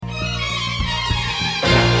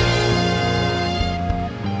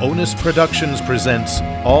Onus Productions presents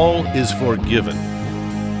All Is Forgiven,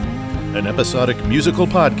 an episodic musical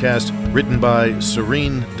podcast written by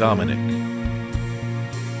Serene Dominic.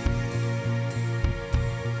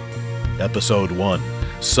 Episode 1,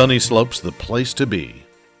 Sunny Slopes, the Place to Be.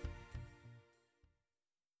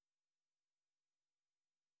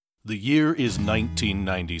 The year is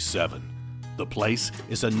 1997. The place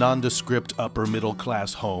is a nondescript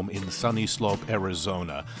upper-middle-class home in Sunny Slope,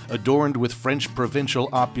 Arizona, adorned with French provincial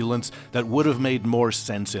opulence that would have made more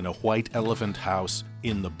sense in a white elephant house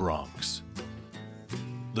in the Bronx.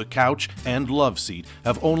 The couch and love seat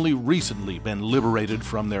have only recently been liberated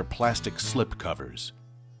from their plastic slipcovers.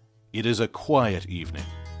 It is a quiet evening.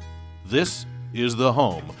 This is the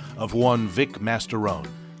home of one Vic Mastorone,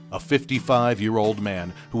 a 55-year-old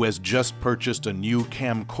man who has just purchased a new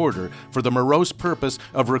camcorder for the morose purpose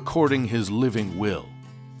of recording his living will.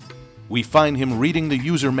 We find him reading the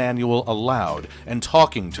user manual aloud and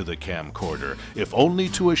talking to the camcorder, if only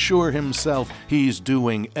to assure himself he's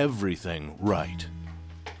doing everything right.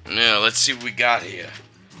 Now, let's see what we got here.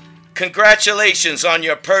 Congratulations on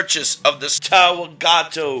your purchase of the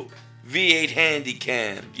Tawagoto V8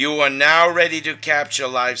 Handycam. You are now ready to capture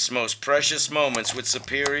life's most precious moments with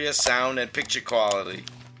superior sound and picture quality.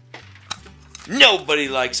 Nobody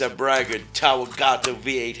likes a braggart Tawagoto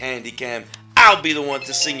V8 Handycam. I'll be the one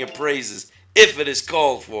to sing your praises if it is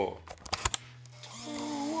called for.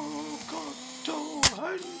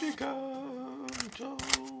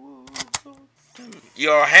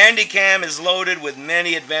 Your Handycam is loaded with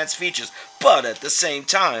many advanced features, but at the same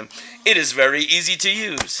time, it is very easy to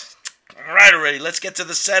use. Alright already, let's get to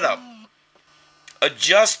the setup.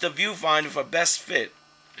 Adjust the viewfinder for best fit.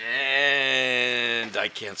 And I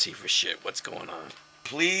can't see for shit. What's going on?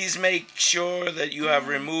 Please make sure that you have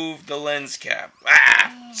removed the lens cap.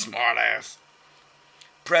 Smart ass.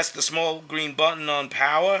 Press the small green button on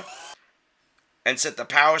power and set the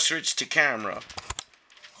power switch to camera.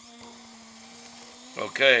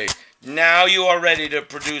 Okay, now you are ready to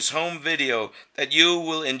produce home video that you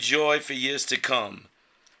will enjoy for years to come.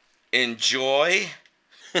 Enjoy?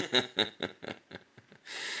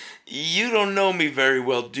 You don't know me very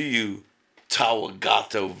well, do you,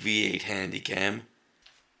 Tawagoto V8 Handycam?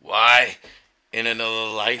 Why, in another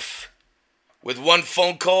life, with one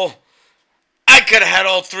phone call, I could have had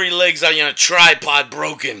all three legs on your tripod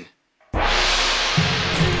broken.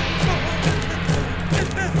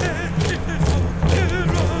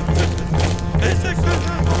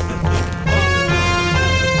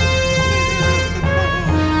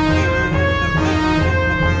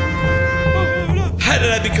 How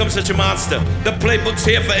did I become such a monster? The playbook's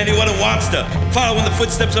here for anyone who wants to. Follow in the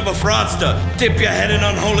footsteps of a fraudster. Dip your head in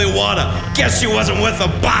unholy water. Guess you wasn't worth a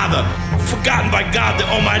bother. Forgotten by God, the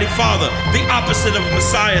Almighty Father. The opposite of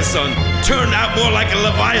Messiah's son. Turned out more like a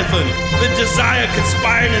Leviathan. The desire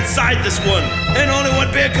conspiring inside this one. And only one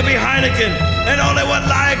beer could be Heineken. And only one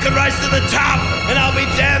lion could rise to the top. And I'll be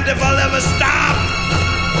damned if I'll ever stop.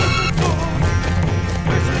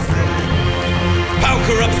 Power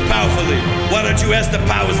corrupts powerfully. Why don't you ask the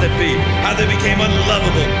powers that be how they became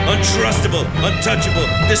unlovable, untrustable, untouchable,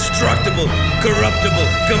 destructible, corruptible,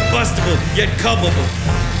 combustible, yet culpable.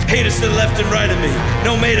 Haters to the left and right of me.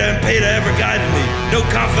 No mater and pater ever guided me. No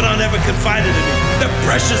confidant ever confided in me. The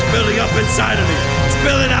pressure's building up inside of me.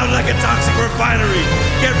 Spilling out like a toxic refinery.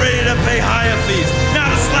 Get ready to pay higher fees.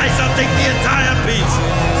 Not a slice, I'll take the entire piece.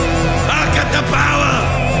 I'll get the power.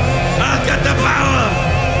 I'll get the power.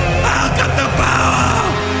 I'll get the power!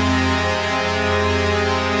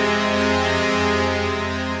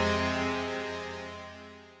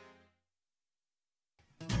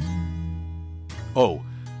 Oh,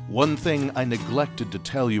 one thing I neglected to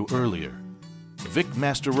tell you earlier. Vic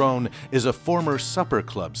Mastorone is a former supper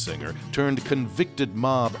club singer turned convicted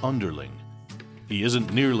mob underling. He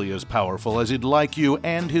isn't nearly as powerful as he'd like you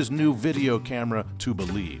and his new video camera to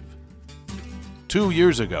believe. 2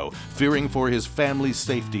 years ago, fearing for his family's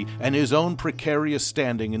safety and his own precarious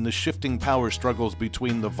standing in the shifting power struggles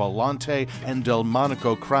between the Volante and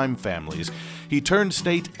Delmonico crime families, he turned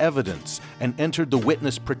state evidence and entered the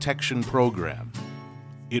Witness Protection Program.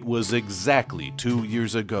 It was exactly 2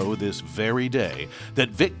 years ago this very day that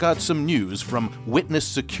Vic got some news from Witness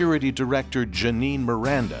Security Director Janine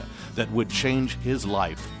Miranda that would change his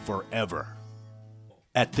life forever.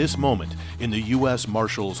 At this moment, in the U.S.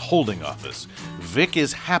 Marshal's holding office, Vic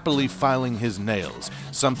is happily filing his nails,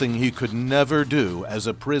 something he could never do as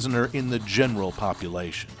a prisoner in the general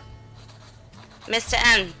population. Mr.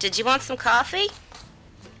 M, did you want some coffee?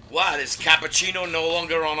 What, is cappuccino no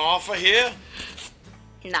longer on offer here?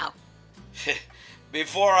 No.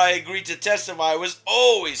 Before I agreed to testify, it was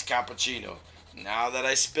always cappuccino. Now that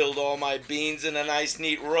I spilled all my beans in a nice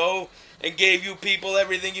neat row and gave you people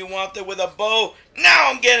everything you wanted with a bow, now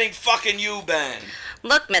I'm getting fucking U-banned.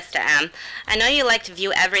 Look, Mr. M, I know you like to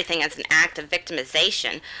view everything as an act of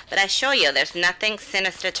victimization, but I assure you there's nothing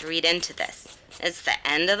sinister to read into this. It's the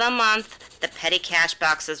end of the month. The petty cash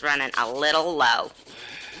box is running a little low.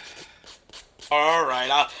 All right,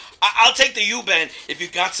 I'll take the U-band if you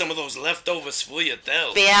got some of those leftovers for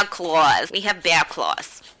yourself. Bear claws. We have bear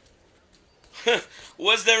claws.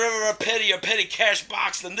 Was there ever a petty cash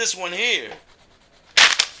box than this one here?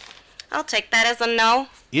 I'll take that as a no.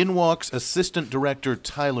 In walks Assistant Director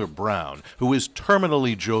Tyler Brown, who is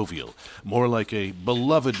terminally jovial, more like a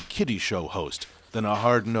beloved kiddie show host than a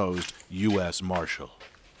hard-nosed U.S. Marshal.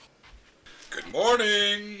 Good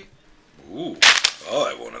morning. Ooh, I'll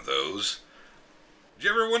have one of those. Did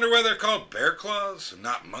you ever wonder why they're called bear claws and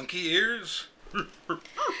not monkey ears?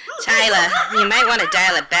 Tyler, you might want to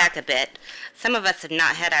dial it back a bit. Some of us have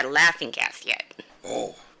not had our laughing gas yet.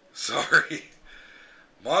 Oh, sorry.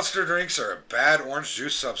 Monster drinks are a bad orange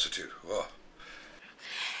juice substitute. Oh,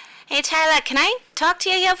 Hey, Tyler, can I talk to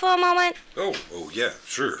you here for a moment? oh yeah,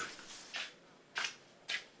 sure.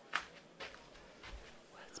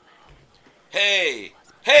 Hey,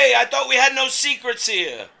 I thought we had no secrets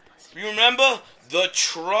here. You remember? The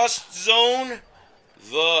trust zone?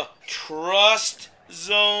 The trust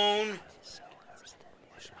zone?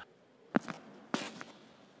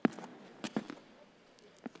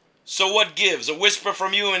 So what gives? A whisper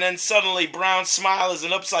from you and then suddenly Brown's smile is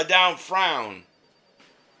an upside-down frown.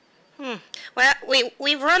 Well,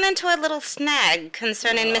 we've run into a little snag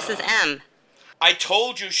concerning Mrs. M. I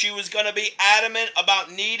told you she was going to be adamant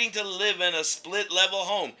about needing to live in a split-level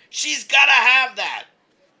home. She's got to have that.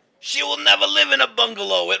 She will never live in a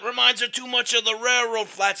bungalow. It reminds her too much of the railroad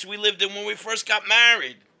flats we lived in when we first got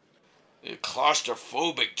married.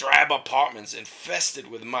 Claustrophobic, drab apartments infested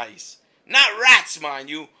with mice. Not rats, mind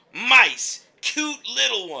you. Mice. Cute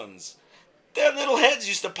little ones. Their little heads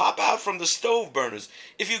used to pop out from the stove burners.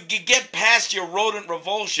 If you could get past your rodent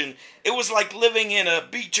revulsion, it was like living in a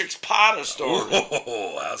Beatrix Potter story.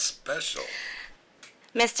 Oh, how special.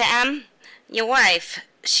 Mr. M, your wife,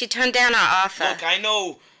 she turned down our offer. Look, I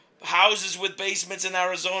know houses with basements in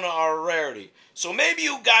Arizona are a rarity. So maybe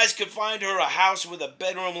you guys could find her a house with a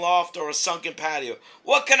bedroom loft or a sunken patio.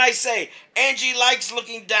 What can I say? Angie likes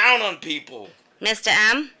looking down on people. Mr.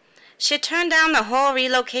 M, she turned down the whole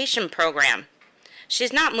relocation program.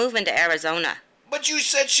 She's not moving to Arizona. But you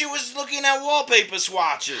said she was looking at wallpaper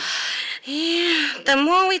swatches. Yeah, the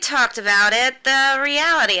more we talked about it, the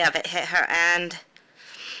reality of it hit her, and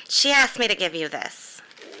she asked me to give you this.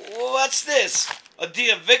 What's this? A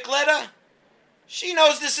Dear Vic letter? She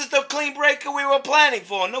knows this is the clean breaker we were planning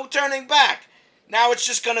for. No turning back. Now it's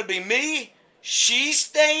just gonna be me, she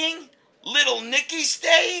staying, little Nicky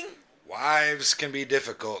staying. Wives can be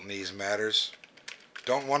difficult in these matters.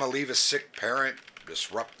 Don't want to leave a sick parent,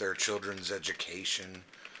 disrupt their children's education.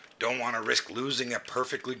 Don't want to risk losing a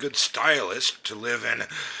perfectly good stylist to live in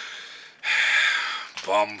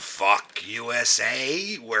bumfuck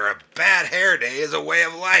USA, where a bad hair day is a way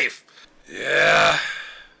of life. Yeah,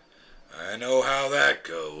 I know how that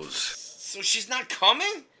goes. So she's not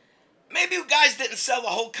coming? Maybe you guys didn't sell the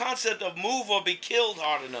whole concept of move or be killed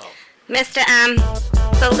hard enough. Mr. M,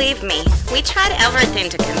 believe me, we tried everything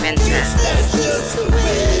to convince her.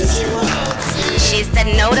 She said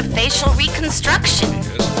no to facial reconstruction.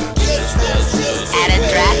 At a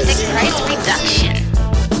drastic price reduction.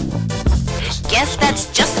 Guess that's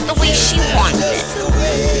just the way she wants it.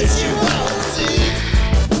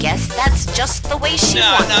 Guess that's just the way she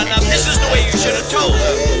wants it. No, this is the way you should have told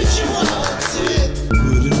her.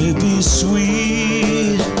 Wouldn't it be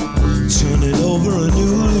sweet, turning over a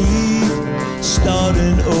new leaf,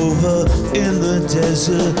 starting over in the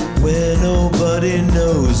desert where nobody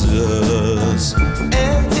knows us?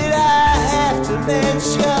 And did I have to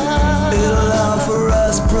mention it'll offer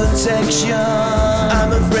us protection?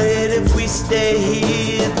 I'm afraid if we stay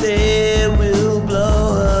here, they will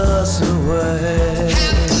blow us away.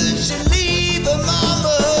 How could she leave her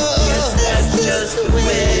mama? Guess that's just the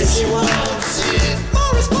way she wants it.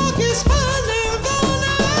 Morris Morgan's fine,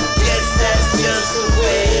 Nirvana. Guess that's just the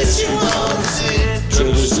way she wants it.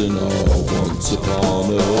 Traditional once upon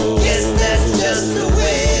a. Guess that's just the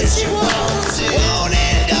way she wants it. Won't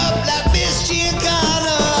end up like Miss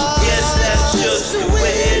Giancana. Guess that's just the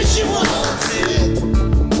way she wants it.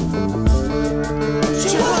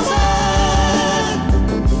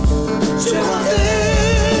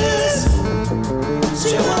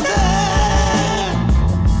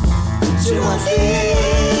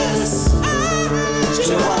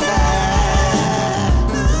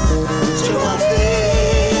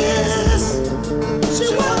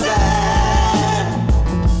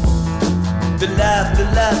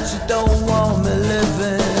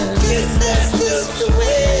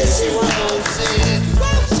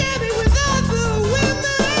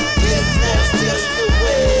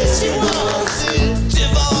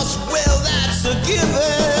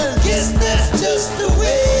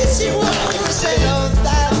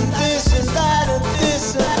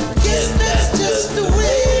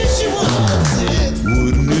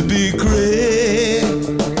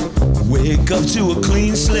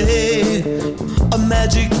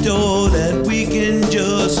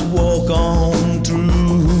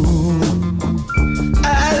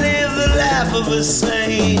 of a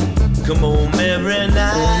saint. Come home every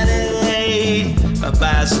night at 8. I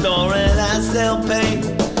buy a store and I sell paint,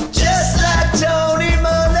 just like Tony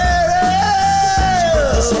Manero.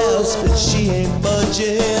 This house, but she ain't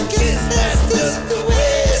budging. Guess that's just the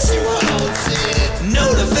way she wants it.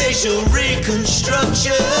 No to facial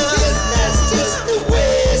reconstruction. Guess that's just the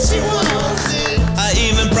way she wants it. I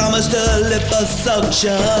even promised her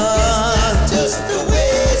liposuction. Guess that's just the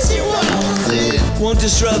way she wants it. Won't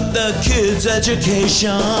disrupt the kids'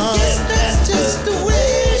 education. Guess that's just the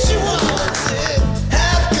way she wants it.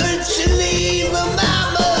 How could she leave her mama?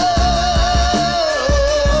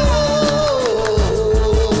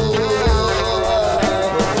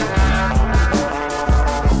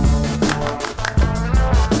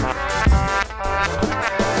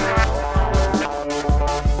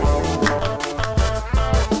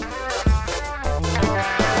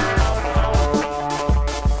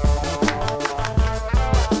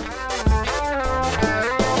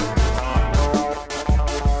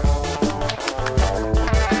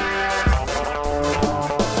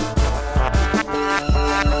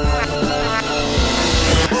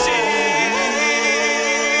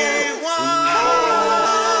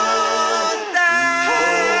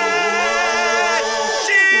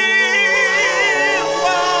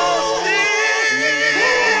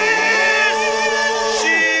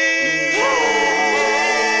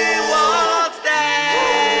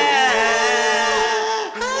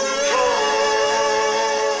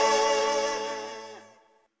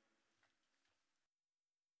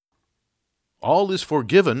 All is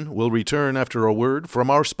Forgiven will return after a word from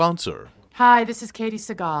our sponsor. Hi, this is Katie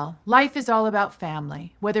Segal. Life is all about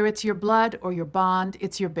family. Whether it's your blood or your bond,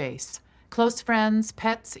 it's your base. Close friends,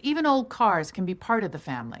 pets, even old cars can be part of the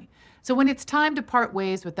family. So when it's time to part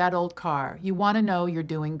ways with that old car, you want to know you're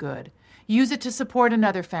doing good. Use it to support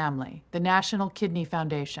another family, the National Kidney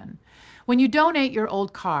Foundation. When you donate your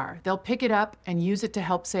old car, they'll pick it up and use it to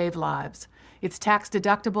help save lives. It's tax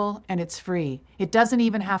deductible and it's free. It doesn't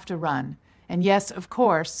even have to run. And yes, of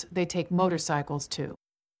course, they take motorcycles too.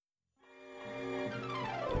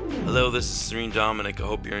 Hello, this is Serene Dominic. I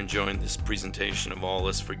hope you're enjoying this presentation of All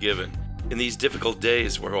is Forgiven. In these difficult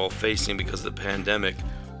days we're all facing because of the pandemic,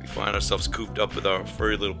 we find ourselves cooped up with our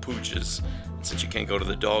furry little pooches. And since you can't go to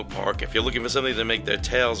the dog park, if you're looking for something to make their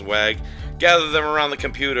tails wag, gather them around the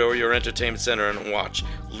computer or your entertainment center and watch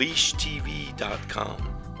LeashTV.com.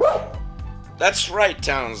 That's right,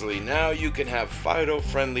 Townsley. Now you can have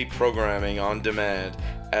Fido-friendly programming on demand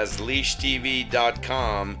as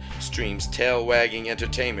LeashTV.com streams tail-wagging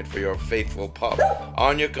entertainment for your faithful pup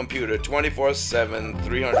on your computer 24/7,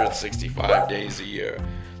 365 days a year.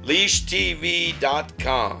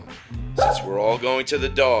 LeashTV.com. Since we're all going to the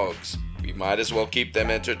dogs, we might as well keep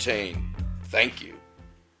them entertained. Thank you.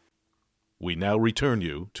 We now return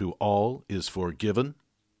you to All is Forgiven.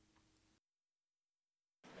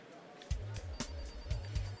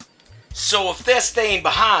 So if they're staying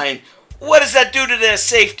behind, what does that do to their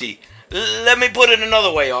safety? Let me put it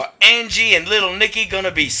another way. Are Angie and little Nicky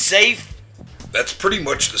gonna be safe? That's pretty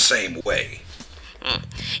much the same way.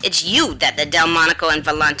 It's you that the Delmonico and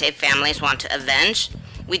Volante families want to avenge.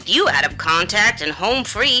 With you out of contact and home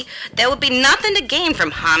free, there would be nothing to gain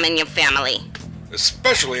from harming your family.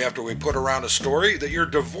 Especially after we put around a story that your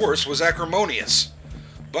divorce was acrimonious.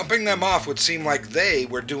 Bumping them off would seem like they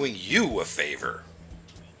were doing you a favor.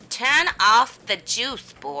 Turn off the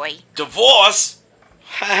juice, boy. Divorce?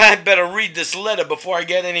 I better read this letter before I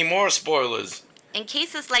get any more spoilers. In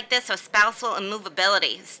cases like this of spousal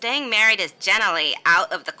immovability, staying married is generally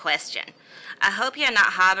out of the question. I hope you're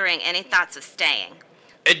not harboring any thoughts of staying.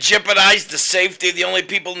 It jeopardized the safety of the only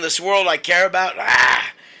people in this world I care about?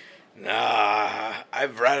 Nah,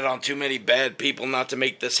 I've ratted on too many bad people not to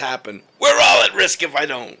make this happen. We're all at risk if I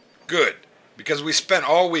don't. Good, because we spent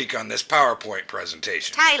all week on this PowerPoint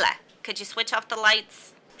presentation. Tyler, could you switch off the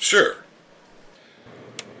lights? Sure.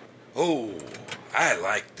 Oh, I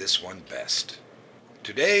like this one best.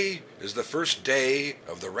 Today is the first day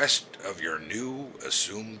of the rest of your new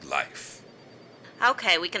assumed life.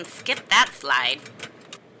 Okay, we can skip that slide.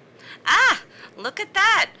 Ah, look at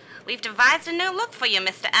that. We've devised a new look for you,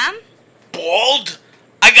 Mr. M. Bald?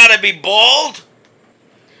 I gotta be bald?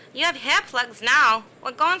 You have hair plugs now.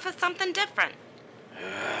 We're going for something different.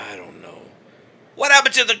 I don't know. What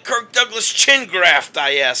happened to the Kirk Douglas chin graft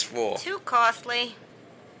I asked for? Too costly.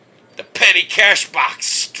 The petty cash box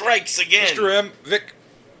strikes again. Mr. M, Vic,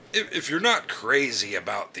 if you're not crazy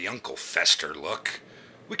about the Uncle Fester look,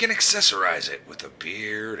 we can accessorize it with a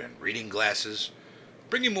beard and reading glasses.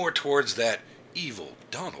 Bring you more towards that evil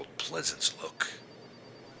Donald Pleasance look.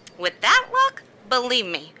 With that look, Believe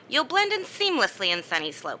me, you'll blend in seamlessly in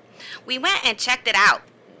Sunny Slope. We went and checked it out.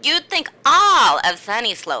 You'd think all of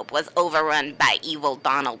Sunny Slope was overrun by evil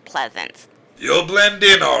Donald Pleasance. You'll blend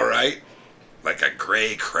in all right. Like a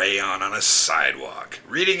gray crayon on a sidewalk,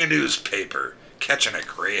 reading a newspaper, catching a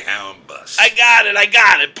Greyhound bus. I got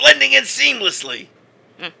it. Blending in seamlessly.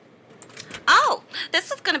 Oh, this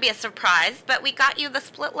was going to be a surprise, but we got you the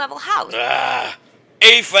split-level house.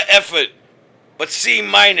 A for effort, but C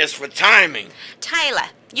minus for timing. Tyler,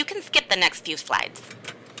 you can skip the next few slides.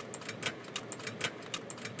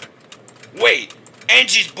 Wait,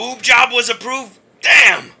 Angie's boob job was approved?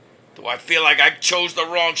 Damn! Do I feel like I chose the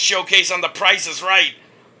wrong showcase on The Price is Right?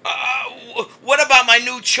 What about my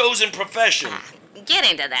new chosen profession? Get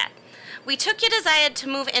into that. We took your desire to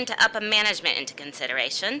move into upper management into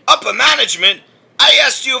consideration. Upper management? I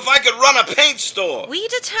asked you if I could run a paint store. We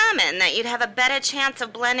determined that you'd have a better chance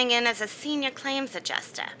of blending in as a senior claims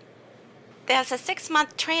adjuster. There's a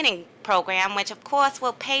 6-month training program, which of course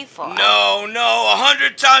we'll pay for. No,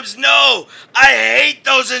 100 times no! I hate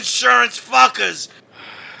those insurance fuckers!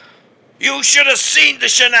 You should have seen the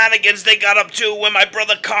shenanigans they got up to when my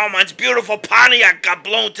brother Carmine's beautiful Pontiac got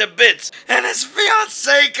blown to bits, and his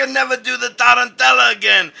fiancée can never do the tarantella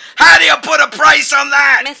again. How do you put a price on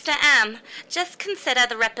that? Mr. M, just consider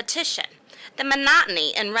the repetition, the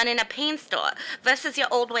monotony in running a paint store versus your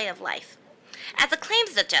old way of life. As a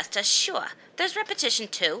claims adjuster, sure, there's repetition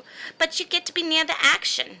too, but you get to be near the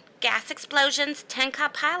action. Gas explosions,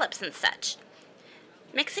 10-car pileups and such.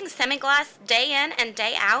 Mixing semi-gloss day in and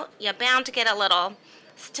day out, you're bound to get a little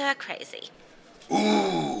stir-crazy.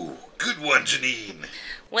 Ooh, good one, Janine.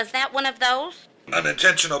 Was that one of those?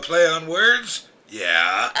 Unintentional play on words?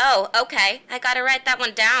 Yeah. Oh, okay. I gotta write that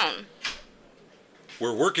one down.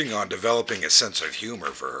 We're working on developing a sense of humor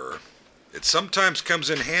for her. It sometimes comes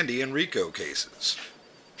in handy in RICO cases.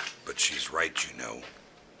 But she's right, you know.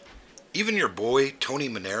 Even your boy, Tony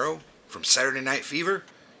Manero, from Saturday Night Fever,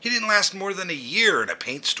 he didn't last more than a year in a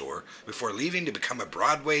paint store before leaving to become a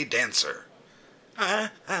Broadway dancer.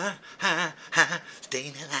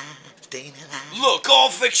 Staying alive. Look, all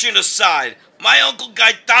fiction aside, my Uncle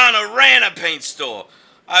Gaetano ran a paint store.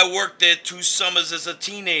 I worked there 2 summers as a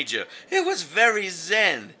teenager. It was very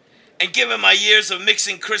zen. And given my years of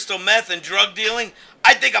mixing crystal meth and drug dealing,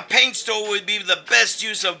 I think a paint store would be the best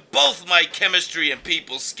use of both my chemistry and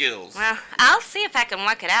people skills. Well, I'll see if I can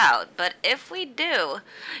work it out, but if we do,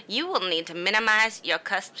 you will need to minimize your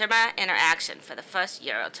customer interaction for the first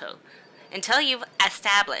year or two, until you've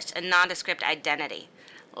established a nondescript identity.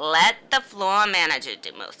 Let the floor manager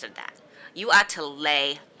do most of that. You are to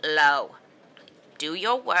lay low. Do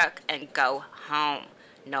your work and go home.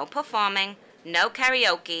 No performing, no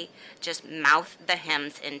karaoke, just mouth the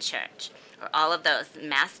hymns in church. Or all of those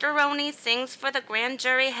Masteroni sings for the grand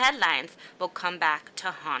jury headlines will come back to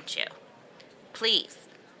haunt you. Please,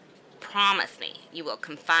 promise me you will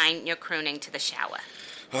confine your crooning to the shower.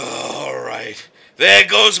 All right. There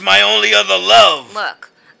goes my only other love.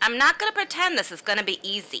 Look, I'm not going to pretend this is going to be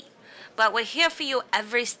easy, but we're here for you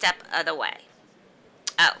every step of the way.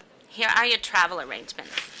 Oh, here are your travel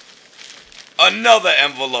arrangements. Another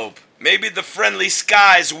envelope. Maybe the friendly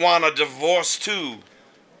skies want a divorce too.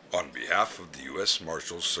 On behalf of the U.S.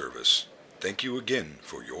 Marshals Service, thank you again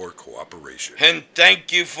for your cooperation. And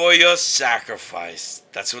thank you for your sacrifice.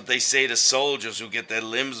 That's what they say to soldiers who get their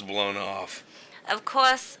limbs blown off. Of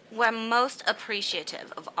course, we're most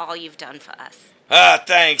appreciative of all you've done for us.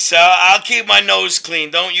 Thanks. I'll keep my nose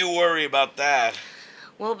clean. Don't you worry about that.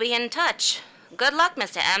 We'll be in touch. Good luck,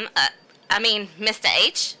 Mr. M. Mr.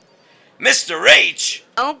 H. Mr. H?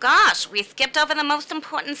 Oh gosh, we skipped over the most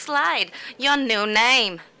important slide. Your new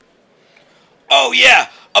name. Oh yeah,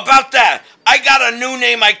 about that. I got a new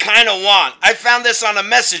name I kinda want. I found this on a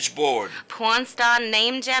message board. Porn star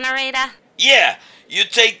name generator? Yeah, you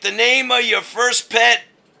take the name of your first pet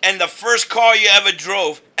and the first car you ever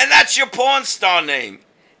drove, and that's your porn star name.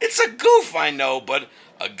 It's a goof, I know, but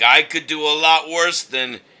a guy could do a lot worse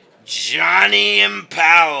than Johnny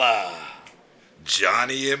Impala.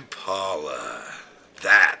 Johnny Impala.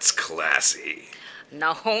 That's classy.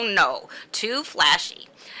 No, too flashy.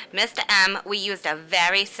 Mr. M, we used a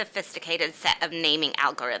very sophisticated set of naming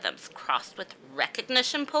algorithms crossed with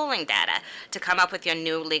recognition polling data to come up with your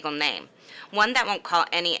new legal name. One that won't call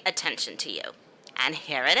any attention to you. And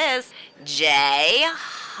here it is, Jay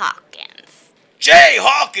Hawkins. Jay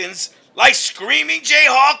Hawkins? Like Screaming Jay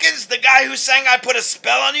Hawkins, the guy who sang I Put a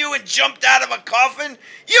Spell on You and jumped out of a coffin?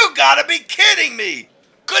 You gotta be kidding me!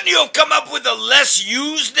 Couldn't you have come up with a less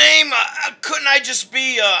used name? Couldn't I just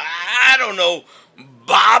be, I don't know,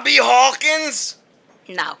 Bobby Hawkins?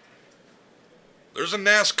 No. There's a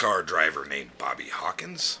NASCAR driver named Bobby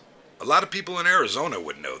Hawkins. A lot of people in Arizona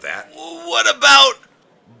would know that. What about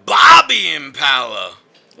Bobby Impala?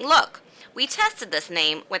 Look, we tested this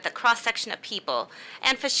name with a cross-section of people,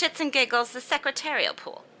 and for shits and giggles, the secretarial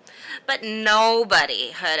pool. But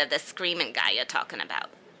nobody heard of the screaming guy you're talking about.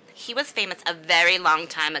 He was famous a very long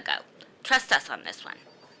time ago. Trust us on this one.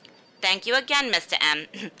 Thank you again, Mr.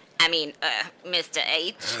 Mr.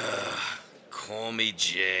 H. Call me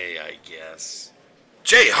Jay, I guess.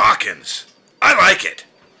 Jay Hawkins. I like it.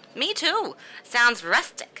 Me too. Sounds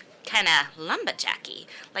rustic. Kinda lumberjacky,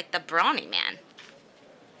 like the brawny man.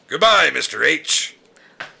 Goodbye, Mr. H.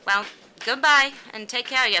 Well, goodbye, and take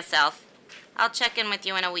care of yourself. I'll check in with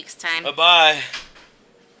you in a week's time. Bye-bye.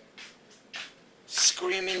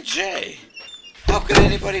 Screaming Jay. How could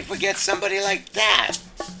anybody forget somebody like that?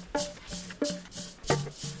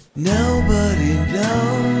 Nobody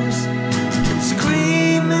knows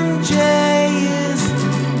Screaming Jay is.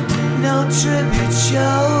 No tribute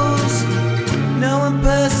shows, no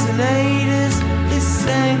impersonators. He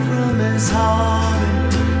sang from his heart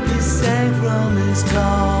and he sang from his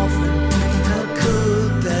coffin. How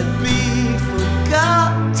could that be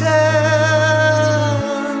forgotten?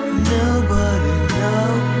 Nobody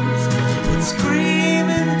knows what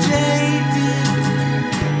Screaming Jay did.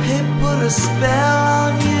 He put a spell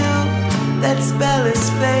on you, that spell is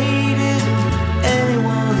faded.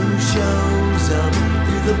 Anyone who shows up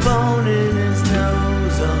with a bone in his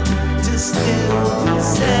nose ought to still be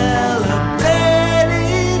celebrated.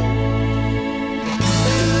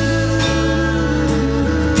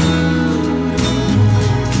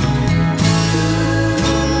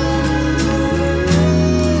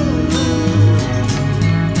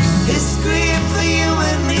 He screamed for you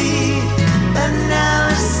and me, and now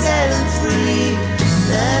he's setting free.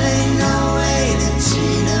 That ain't no way to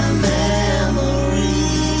cheat a memory.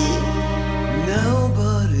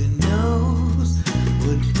 Nobody knows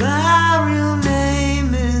what my real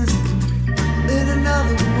name is. In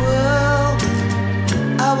another world,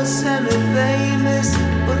 I was semi-famous,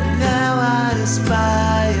 but now I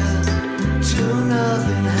aspire to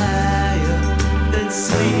nothing higher than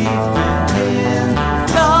sleeping in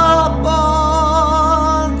floorboards.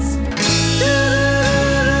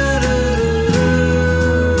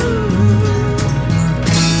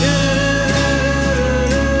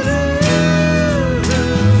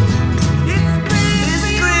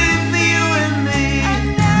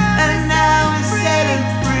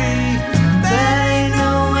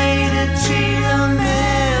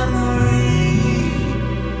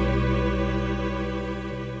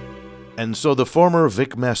 And so the former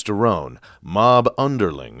Vic Mastorone, mob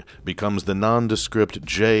underling, becomes the nondescript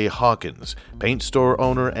Jay Hawkins, paint store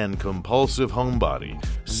owner and compulsive homebody,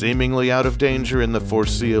 seemingly out of danger in the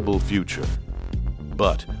foreseeable future.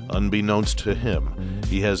 But, unbeknownst to him,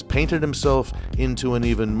 he has painted himself into an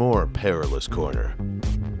even more perilous corner.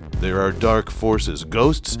 There are dark forces,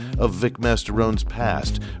 ghosts of Vic Masterone's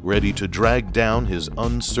past, ready to drag down his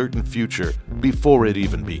uncertain future before it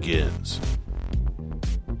even begins.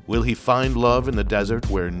 Will he find love in the desert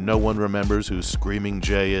where no one remembers who Screaming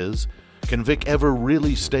Jay is? Can Vic ever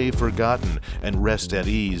really stay forgotten and rest at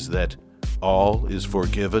ease that all is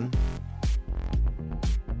forgiven?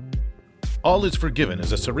 All is Forgiven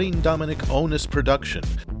is a Serene Dominic onus production.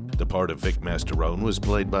 The part of Vic Mastorone was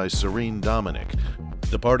played by Serene Dominic.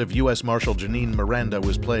 The part of U.S. Marshal Janine Miranda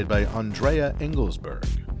was played by Andrea Engelsberg.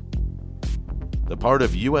 The part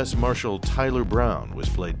of U.S. Marshal Tyler Brown was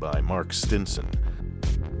played by Mark Stinson.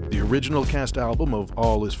 The original cast album of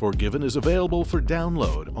All Is Forgiven is available for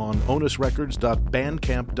download on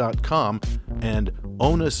onusrecords.bandcamp.com and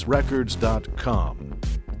onusrecords.com.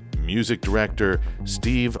 Music director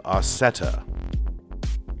Steve Ossetta.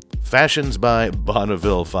 Fashions by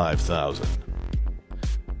Bonneville 5000.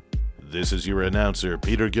 This is your announcer,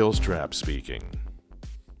 Peter Gilstrap, speaking.